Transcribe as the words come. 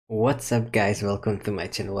What's up guys, welcome to my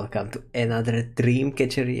channel, welcome to another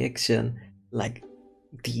Dreamcatcher reaction. Like,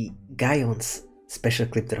 the guy on special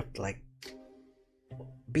clip dropped like a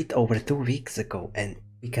bit over 2 weeks ago and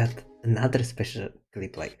we got another special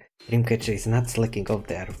clip. Like, Dreamcatcher is not slacking off,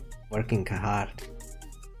 they are working hard.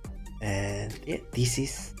 And yeah,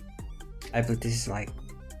 I believe this is like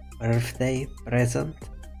birthday present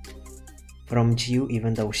from Jiu,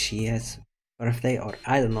 even though she has birthday, or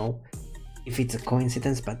I don't know if it's a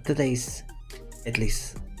coincidence, but today's, at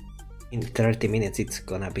least in 30 minutes, it's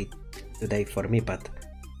gonna be today for me, but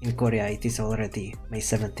in Korea it is already May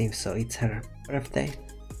 17th, so it's her birthday.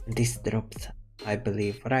 And this dropped, I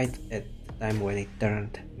believe, right at the time when it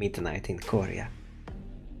turned midnight in Korea.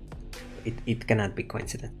 It cannot be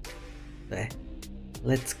coincidence. So,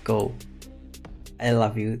 let's go. I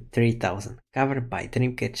Love You 3000, covered by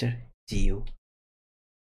Dreamcatcher, Jiu.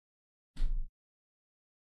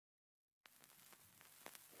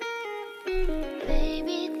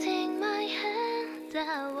 Baby, take my hand,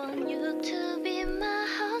 I want you to be my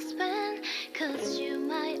husband, 'cause you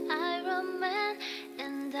my Iron Man,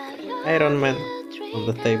 and I love Iron Man you on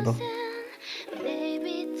the table. 3000.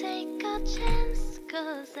 Baby, take a chance,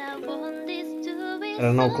 'cause I want this to be There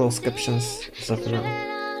are no closed captions as of now. straight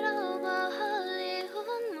out of a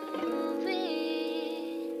Hollywood movie.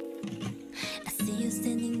 I see you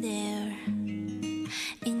standing there,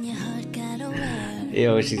 in your heart got aware.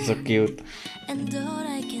 Yo, she's so cute. And all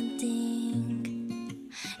I can think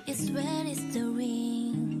is, where is the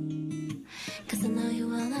ring? 'Cause I know you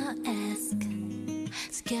wanna ask,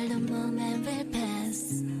 scared the moment will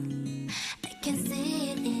pass. I can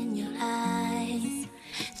see it in your eyes,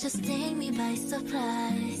 just take me by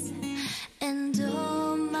surprise. And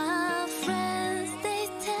all my friends, they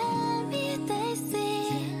tell me they see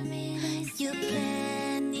you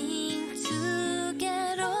planning to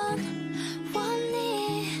get on one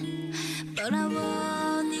knee, but I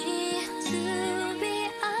want it to be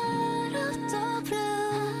out of the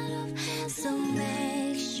blue. So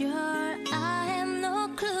make sure I have no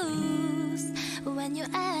clues when you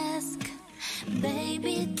ask.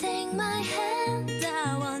 Baby, take my hand,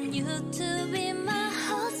 I want you to be my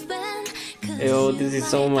husband. Yo, this is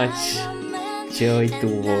so much joy to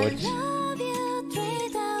watch.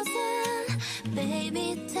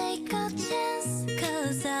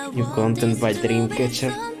 New content by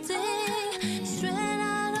Dreamcatcher.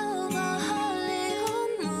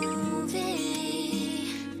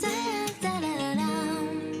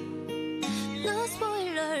 No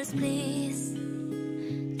spoilers, please.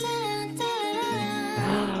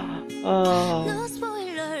 Oh. No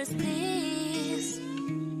spoilers, please.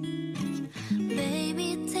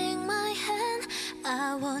 Baby, take my hand,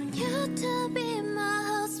 I want you to be my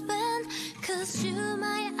husband, 'cause you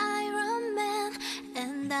my Iron Man,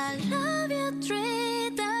 and I love you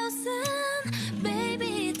 3000.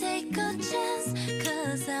 Baby, take a chance,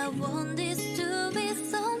 'cause I want this to be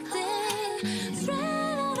something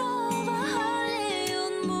straight out of a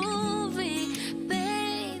Hollywood movie,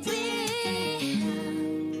 baby.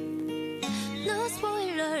 No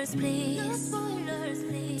spoilers, please. No spoilers,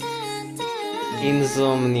 please.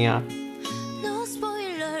 Insomnia. No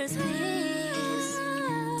spoilers, please.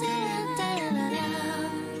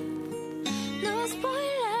 No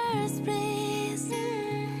spoilers, please.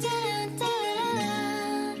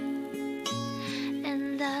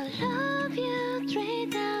 And I love you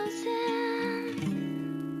 3000.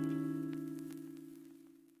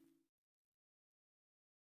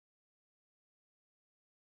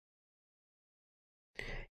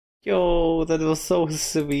 Yo, that was so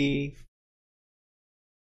sweet.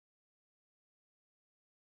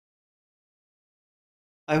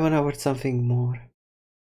 I wanna watch something more.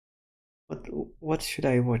 What should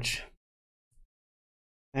I watch?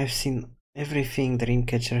 I've seen everything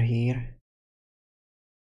Dreamcatcher here.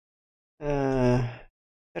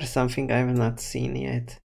 There's something I have not seen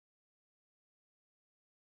yet.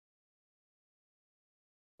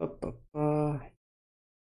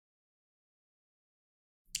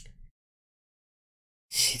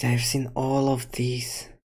 Shit, I've seen all of these.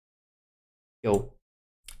 Yo,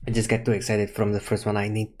 I just got too excited from the first one. I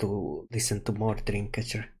need to listen to more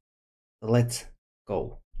Dreamcatcher. So let's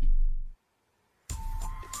go.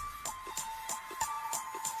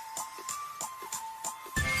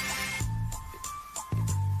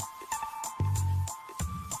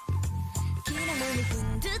 기나무를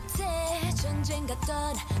꾼 듯해 전쟁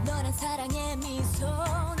같던 너란 사랑의 미소,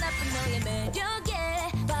 나쁜 너의 매력에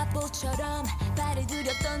바보처럼 발을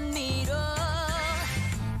들였던 미로,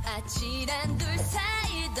 아찔한 둘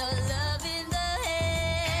사이 the love in the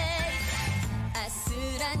air,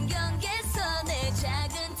 아슬한 경계선의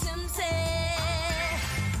작은 틈새,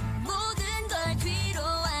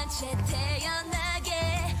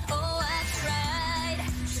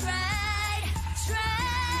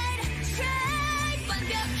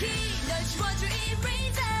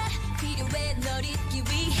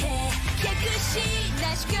 깨끗이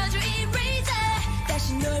날 시켜줘 eraser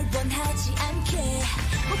다시 널 원하지 않게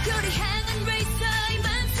목표를 향한 racer 이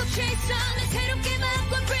맘속 chaser 날 새롭게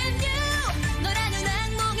바꿔 brand new 너라는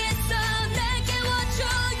악몽에서 날 깨워줘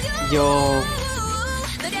Yo.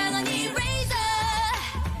 널 향한 eraser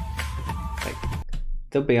Like,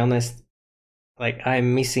 to be honest, like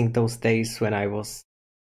I'm missing those days when I was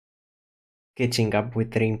catching up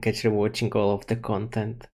with Dreamcatcher, watching all of the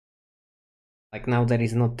content. Like now there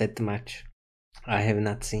is not that much I have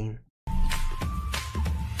not seen.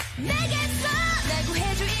 내게서 날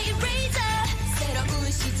구해줄 eraser 새로운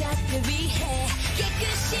시작을 위해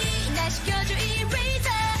깨끗이 날 시켜줄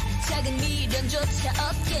eraser 작은 미련조차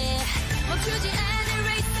없게 멈추지 않을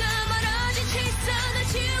racer 멀어진 chaser 널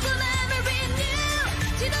지우고 맘을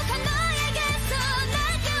renew 지독한 너에게서 날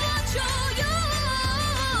깨워줘요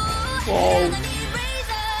Wow. 향한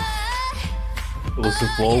eraser Those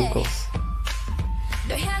vocals.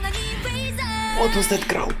 널 향한 eraser What was that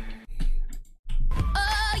crowd?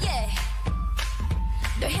 Oh yeah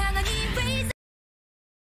널 향한 eraser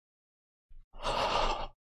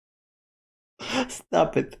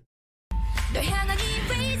Stop it. 널 향한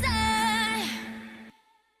eraser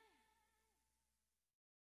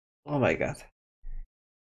Oh my god.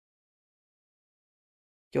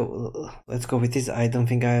 Yo, let's go with this. I don't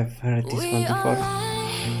think I've heard this one before.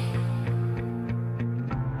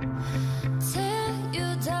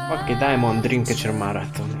 Fuck it, I'm on Dreamcatcher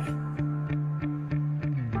Marathon.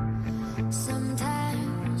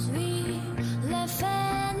 Sometimes we let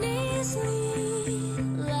fantasy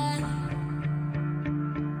lie.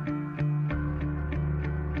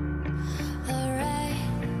 Alright,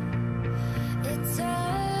 it's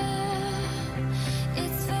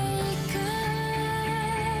faker.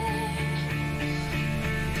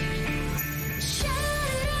 Shout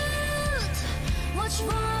it out, what you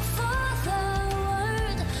want for the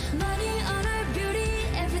world? Money, honor, beauty,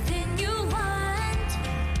 everything you want.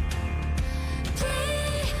 Play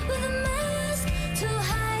with a mask to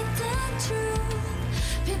hide the truth.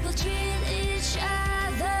 People treat each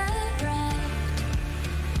other right.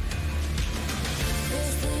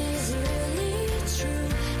 Is this really true?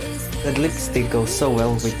 Is this That lipstick goes so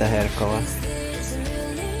well with the hair color.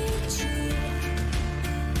 really true?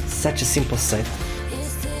 Such a simple set,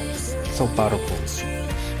 Is this so powerful. true?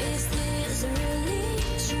 Is this really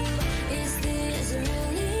true? Is this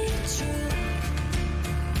really true?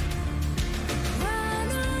 Run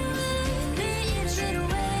away, be it the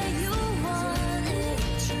way you want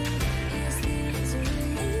it. Is this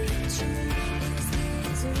really true? Is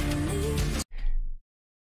this really true?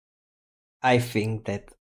 I think that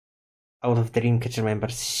out of the Dreamcatcher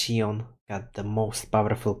members, Shion got the most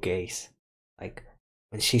powerful gaze. Like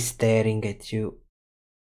when she's staring at you,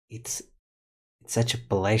 it's such a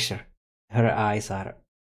pleasure. Her eyes are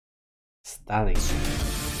stunning.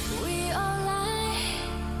 We all lie,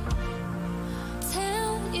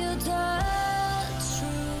 tell you the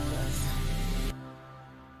truth.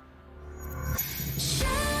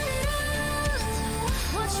 Shout it out,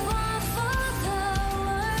 what you want for the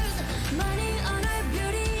world? Money, honor,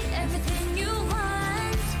 beauty, everything you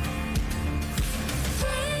want.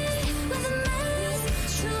 Play with a mask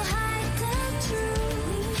to hide the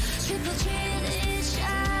truth. People treat each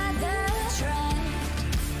other right.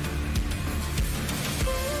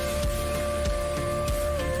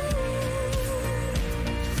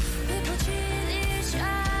 People treat each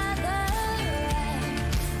other right.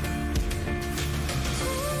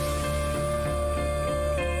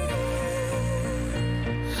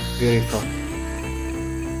 Beautiful.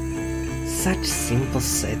 Such simple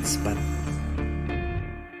sets, but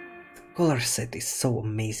the color set is so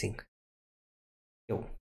amazing. Yo,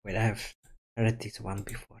 wait, I have heard this one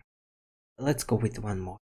before. Let's go with one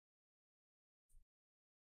more.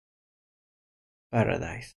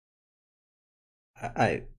 Paradise.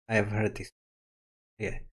 I have heard this.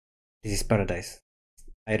 Yeah, this is Paradise.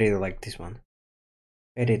 I really like this one.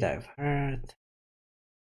 Faded I've heard.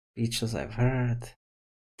 Beaches I've heard.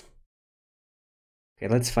 Okay,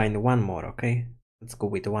 let's find one more, okay? Let's go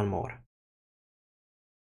with one more.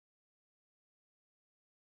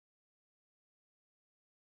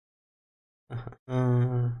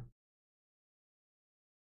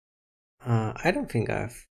 I don't think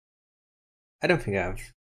I've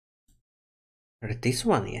heard this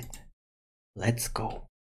one yet. Let's go.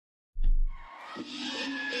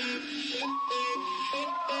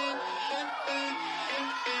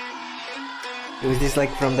 Is this like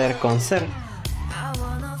from their concert? I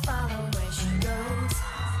wanna follow where she goes.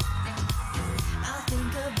 I'll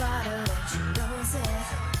think about her when she knows it.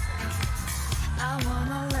 I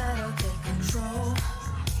wanna let her take control.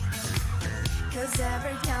 'Cause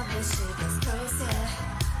every time we sit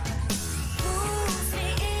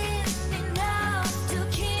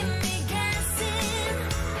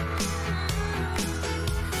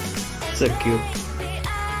So cute.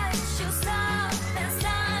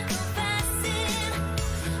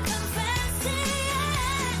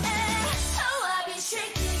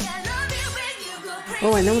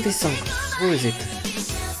 Oh, I know this song. Who is it?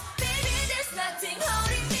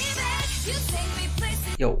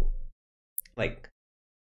 Yo, like,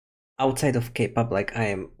 outside of K-pop, like, I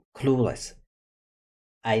am clueless.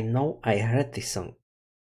 I know I heard this song,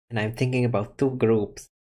 and I'm thinking about two groups,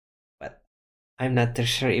 but I'm not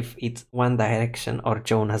sure if it's One Direction or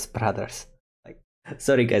Jonas Brothers. Like,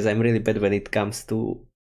 sorry guys, I'm really bad when it comes to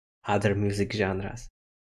other music genres.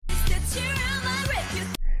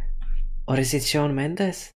 Or is it Shawn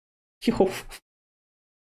Mendes? Yo,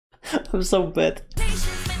 I'm so bad.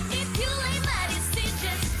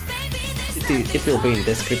 It will be in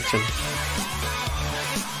description.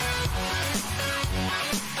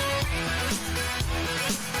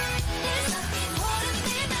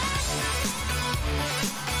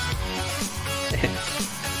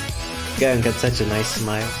 Gaon got such a nice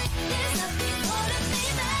smile.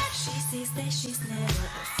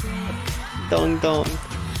 Dong dong.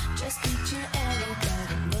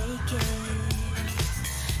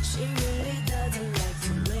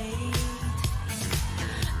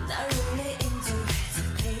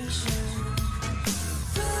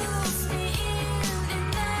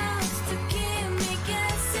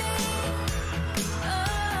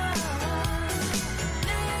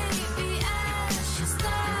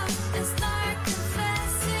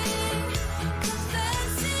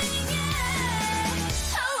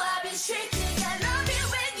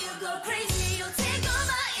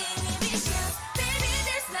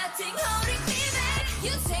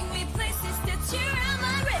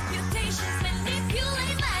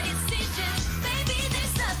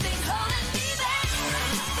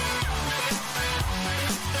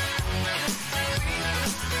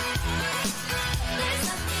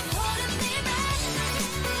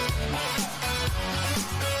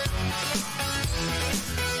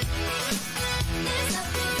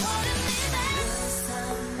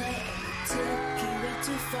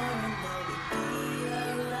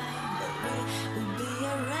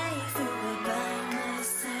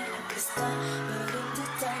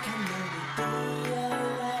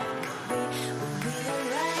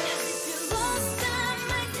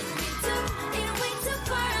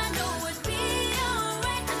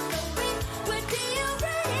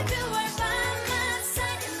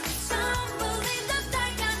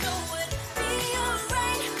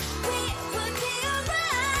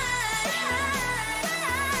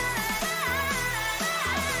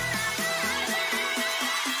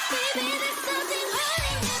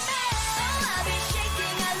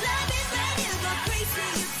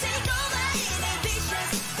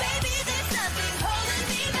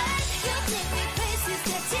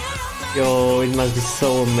 Yo, it must be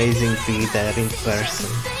so amazing to be there in person.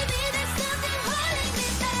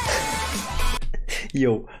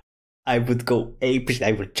 Yo, I would go ape,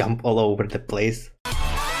 I would jump all over the place.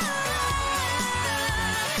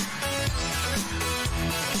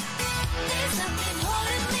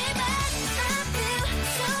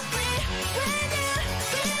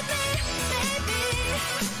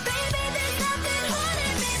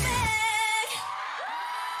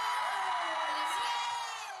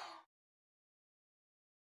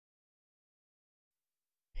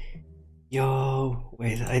 Yo,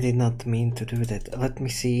 wait, I did not mean to do that. Let me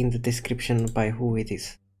see in the description by who it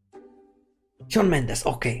is. Shawn Mendes,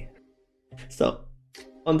 okay. So,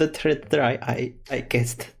 on the third try, I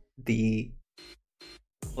guessed the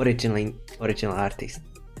original artist.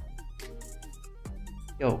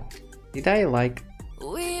 Yo, did I like...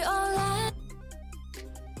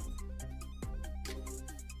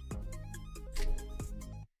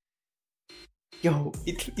 Yo,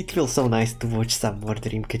 it feels so nice to watch some more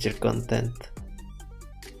Dreamcatcher content.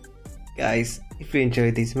 Guys, if you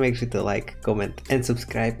enjoyed this, make sure to like, comment and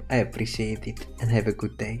subscribe. I appreciate it, and have a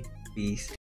good day. Peace.